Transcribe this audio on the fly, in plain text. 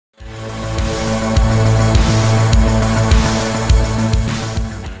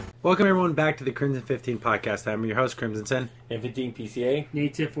Welcome everyone back to the Crimson 15 podcast. I'm your host, Crimson Sen. And 15 PCA.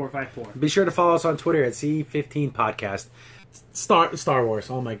 Native 454. Be sure to follow us on Twitter at C15 Podcast. Star Wars.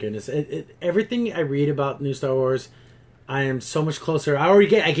 Oh my goodness! Everything I read about new Star Wars, I am so much closer.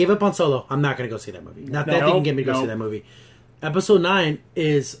 I gave up on Solo. I'm not going to go see that movie. Nothing can get me to go see that movie. Episode 9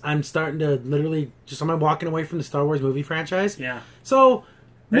 is I'm starting to literally I'm walking away from the Star Wars movie franchise. Yeah. So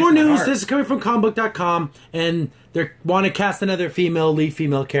more news. This is coming from comicbook.com, and they want to cast another lead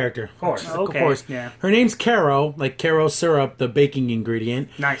female character. Of course. Of course. Yeah. Her name's Caro, like Caro syrup, the baking ingredient.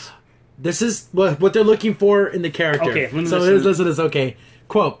 Nice. This is what they're looking for in the character. Okay, so listen to this. Okay,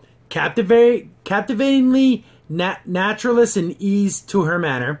 quote: captivatingly naturalist and ease to her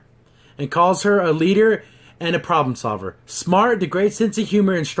manner, and calls her a leader and a problem solver. Smart, a great sense of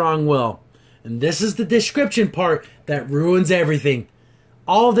humor, and strong will. And this is the description part that ruins everything.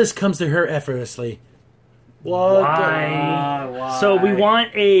 All of this comes to her effortlessly. Why? So we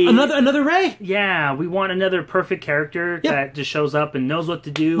want another Rey. Yeah, we want another perfect character that just shows up and knows what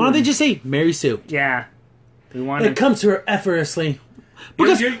to do. Why don't they just say Mary Sue? Yeah, we want. It comes to her effortlessly.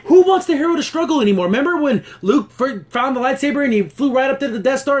 Because who wants the hero to struggle anymore? Remember when Luke found the lightsaber and he flew right up to the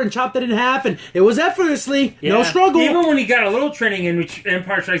Death Star and chopped it in half, and it was effortlessly no struggle. Even when he got a little training in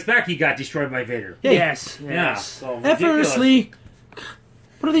Empire Strikes Back, he got destroyed by Vader. Yeah. Yes. Yeah. So effortlessly.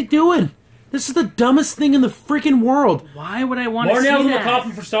 What are they doing? This is the dumbest thing in the freaking world. Why would I want to see that? More nails in the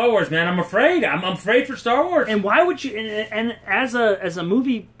coffin for Star Wars, man. I'm afraid. I'm afraid for Star Wars. And why would you? And as a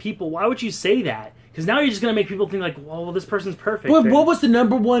movie people, why would you say that? Because now you're just going to make people think like, well, this person's perfect. What was the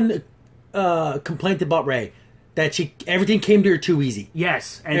number one complaint about Rey? That everything came to her too easy.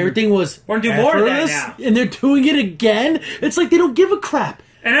 Yes, and everything was. We're gonna do more of that now, and they're doing it again. It's like they don't give a crap.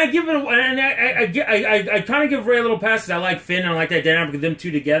 And I give it, and I kind of give Rey a little pass because I like Finn and I like that dynamic of them two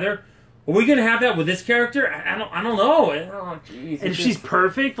together. Are we gonna have that with this character? I don't know. Oh, geez, and she's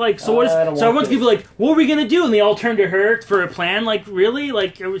perfect. Like so, everyone's gonna be like, "What are we gonna do?" And they all turn to her for a plan. Like really?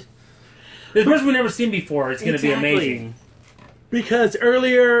 Like it was. This person we've never seen before. It's gonna be amazing. Because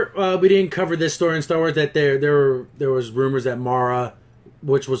earlier we didn't cover this story in Star Wars that there was rumors that Mara,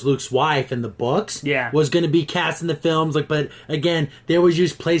 which was Luke's wife in the books, was going to be cast in the films. But again, they always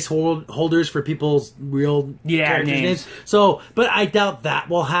use placeholders for people's real characters' names. So, but I doubt that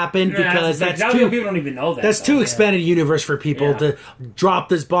will happen because that's too. People don't even know that. That's too expanded universe for people to drop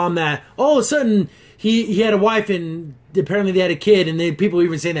this bomb that all of a sudden he had a wife and apparently they had a kid, and people were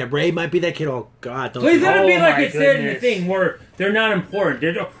even saying that Rey might be that kid. Oh God! Please let it be like it said in the thing where they're not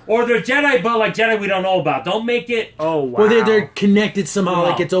important, or they're Jedi, but like Jedi we don't know about. Don't make it. Oh wow! Or they're connected somehow,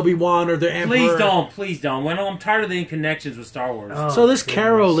 like it's Obi-Wan or they're Emperor. Please don't. Well, I'm tired of the connections with Star Wars. Oh, so this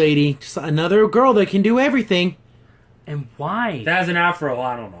Caro lady, just another girl that can do everything. And why? That has an afro.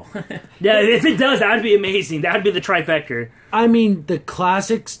 I don't know. Yeah, if it does, that would be amazing. That would be the trifecta. I mean, the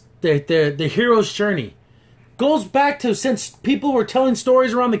classics, the hero's journey. Goes back to since people were telling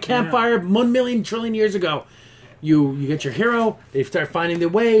stories around the campfire 1 million trillion years ago. You get your hero, they start finding their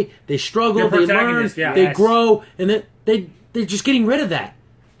way, they struggle, they learn, they grow, and then they're just getting rid of that.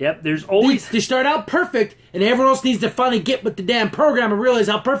 Yep, there's always... They start out perfect, and everyone else needs to finally get with the damn program and realize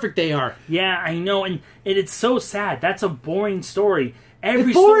how perfect they are. Yeah, I know, and it's so sad. That's a boring story.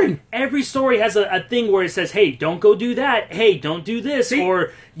 It's boring. Every story has a thing where it says, hey, don't go do that. Hey, don't do this.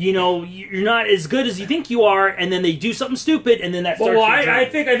 Or, you're not as good as you think you are, and then they do something stupid, and then that starts I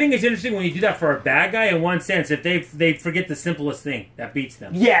think it's interesting when you do that for a bad guy in one sense. If they forget the simplest thing, that beats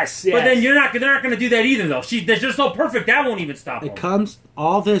them. Yes. But then they're not going to do that either, though. They're just so perfect, that won't even stop them.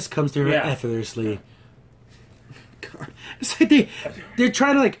 All this comes to her effortlessly. It's like they're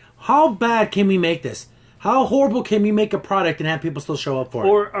trying to, how bad can we make this? How horrible can we make a product and have people still show up for it?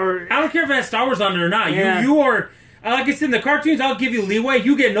 Or I don't care if it has Star Wars on it or not. Yeah. You are, like I said, in the cartoons, I'll give you leeway.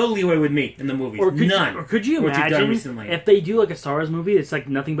 You get no leeway with me in the movies. None. Or could you imagine if they do a Star Wars movie, it's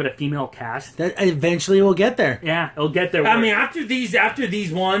nothing but a female cast? That eventually will get there. Yeah, it'll get there. I mean, after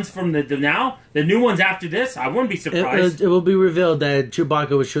these ones from the new ones after this, I wouldn't be surprised. It will be revealed that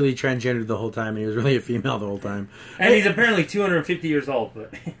Chewbacca was truly transgendered the whole time, and he was really a female the whole time. And he's apparently 250 years old.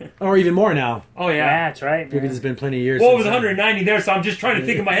 But or even more now. Oh, yeah. That's right. Because it's been plenty of years. Well, it was 190 there, so I'm just trying to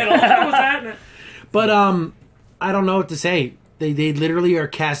think in my head. What was that? But, I don't know what to say. They literally are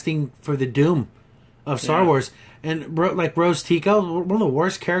casting for the doom of Star Wars. And Rose Tico, one of the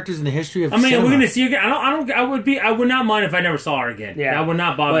worst characters in the history of cinema. We're going to see her again. I would not mind if I never saw her again. Yeah. That would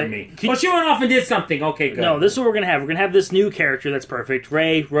not bother me. She went off and did something. Okay, good. No, this is what we're going to have. We're going to have this new character that's perfect.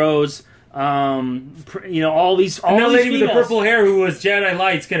 Rey, Rose, all these and that lady females. with the purple hair who was Jedi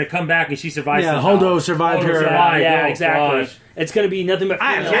Light's going to come back and she survives. Yeah, Holdo survived her. Yeah, exactly. Gosh. It's going to be nothing but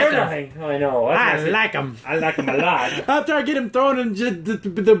females. I know. I like him. I like him a lot. After I get him thrown in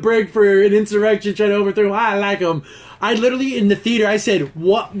the break for an insurrection trying to overthrow him, I like him. I literally, in the theater, I said,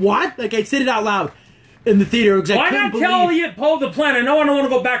 what? Like, I said it out loud. In the theater, why not tell Poe the plan? I know I don't want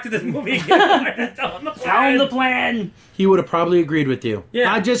to go back to this movie again. Why not tell him the plan? Tell him the plan. He would have probably agreed with you.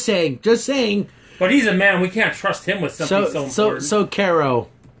 Yeah. I'm just saying. But he's a man. We can't trust him with something so important. So Caro.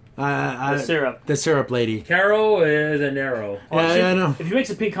 The syrup lady. Caro is a narrow. Yeah, I know. If he makes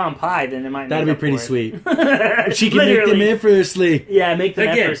a pecan pie, then it might. That'd be pretty sweet. She can make them effortlessly. Yeah, make them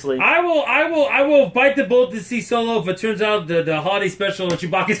effortlessly. I will bite the bullet to see Solo if it turns out the holiday special and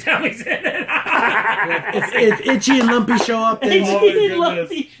Chewbacca's family's in it. if Itchy and Lumpy show up, then Itchy and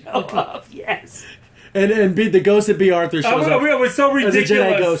Lumpy show up. Yes. And be the ghost of B. Arthur shows up. It was so ridiculous. As a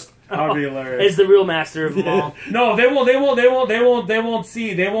Jedi ghost. That'd be hilarious. Is the real master of them all. No, they won't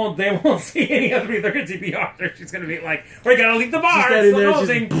see any other. They're gonna see B. Arthur. She's gonna be like, we gotta leave the bar. She's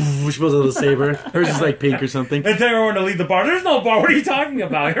supposed to have a saber. Hers is like pink or something. And tell everyone to leave the bar. There's no bar. What are you talking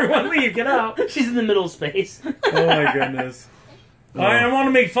about? Everyone leave. Get out. She's in the middle of space. Oh my goodness. I don't want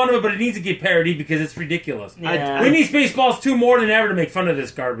to make fun of it, but it needs to get parodied because it's ridiculous. Yeah. We need Spaceballs 2 more than ever to make fun of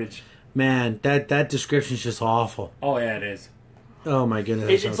this garbage. Man, that description's just awful. Oh yeah, it is. Oh my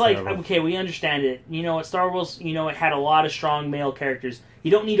goodness. It's like, okay, we understand it. Star Wars, it had a lot of strong male characters. You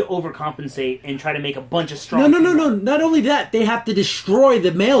don't need to overcompensate and try to make a bunch of strong... No. Not only that, they have to destroy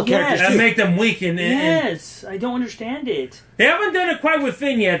the male characters and make them weak. Yes, I don't understand it. They haven't done it quite with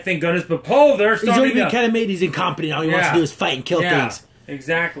Finn yet, thank goodness, but Poe, they're starting to... kind of made he's incompetent. All he wants to do is fight and kill things.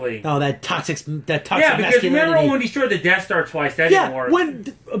 Exactly. Oh, that toxic because remember when he destroyed the Death Star twice? That didn't work. When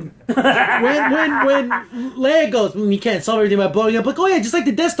Leia goes, you can't solve everything by blowing up. Like, oh yeah, just like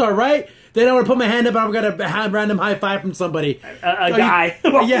the Death Star, right? Then I want to put my hand up and I'm going to have a random high five from somebody. A guy.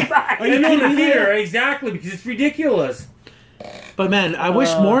 In the theater, exactly, because it's ridiculous. But man, I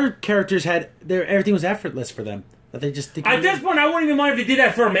wish more characters had... everything was effortless for them. But they just... At this point, I wouldn't even mind if they did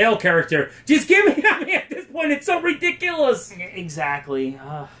that for a male character. Just give me... at this point, it's so ridiculous. Exactly.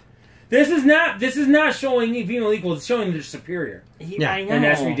 This is not showing female equal. It's showing they're superior. I know. And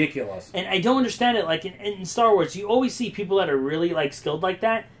that's ridiculous. And I don't understand it. Like, in Star Wars, you always see people that are really, skilled like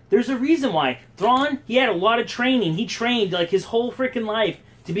that. There's a reason why. Thrawn, he had a lot of training. He trained, his whole freaking life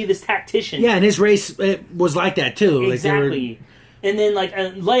to be this tactician. Yeah, and his race was like that, too. Exactly. And then,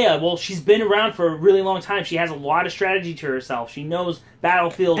 Leia, well, she's been around for a really long time. She has a lot of strategy to herself. She knows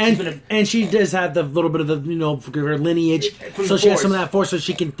battlefields. And she does have the little bit of her lineage. So she has some of that force so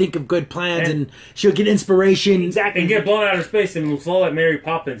she can think of good plans and she'll get inspiration. Exactly. And get blown out of space and flow like Mary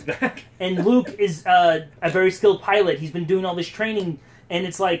Poppins back. And Luke is a very skilled pilot. He's been doing all this training. And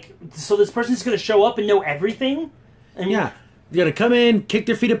it's so this person's going to show up and know everything? Yeah. They're going to come in, kick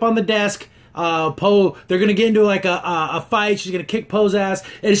their feet up on the desk. Poe, they're gonna get into a fight. She's gonna kick Poe's ass,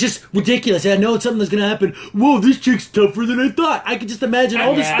 and it's just ridiculous. I know something that's gonna happen. Whoa, this chick's tougher than I thought. I could just imagine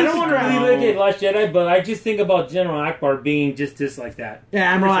all this. I don't want to really look at Last Jedi, but I just think about General Akbar being just like that.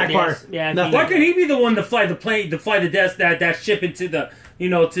 Yeah, Admiral Akbar. Yes. Yeah, why could he be the one to fly the plane, to fly that ship into the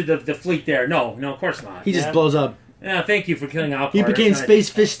to the fleet there? No, of course not. He just blows up. Yeah, thank you for killing Akbar. He became space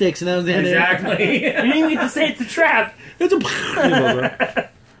fish sticks, and that was the end. Exactly. You didn't need to say it's a trap. It's a.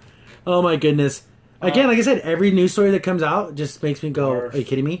 Oh my goodness. Again, like I said, every news story that comes out just makes me go, are you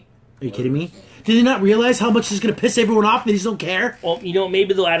kidding me? Are you kidding me? Did they not realize how much is going to piss everyone off? They just don't care? Well,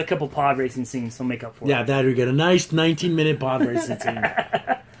 maybe they'll add a couple pod racing scenes to make up for it. Yeah, that would get a nice 19-minute pod racing scene.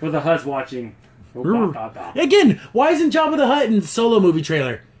 With the Hutts watching. Again, why isn't Jabba the Hutt in the Solo movie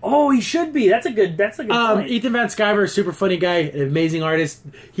trailer? Oh, he should be. That's a good point. Ethan Van Sciver, super funny guy, an amazing artist.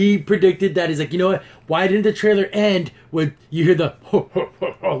 He predicted that. He's like, you know what? Why didn't the trailer end with you hear the ho, ho,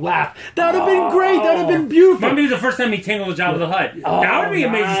 ho, ho, laugh? That would have been great. That would have been beautiful. Maybe the first time he tangled with Jabba the Hutt. That would be an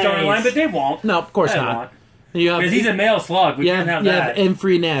amazing storyline, but they won't. No, of course not. Because he's a male slug. We can't have that. And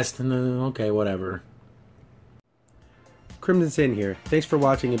free nest. Okay, whatever. Crimson Sin here. Thanks for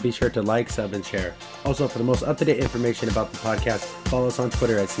watching and be sure to like, sub, and share. Also, for the most up-to-date information about the podcast, follow us on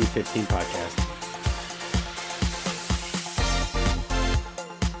Twitter at C15 Podcast.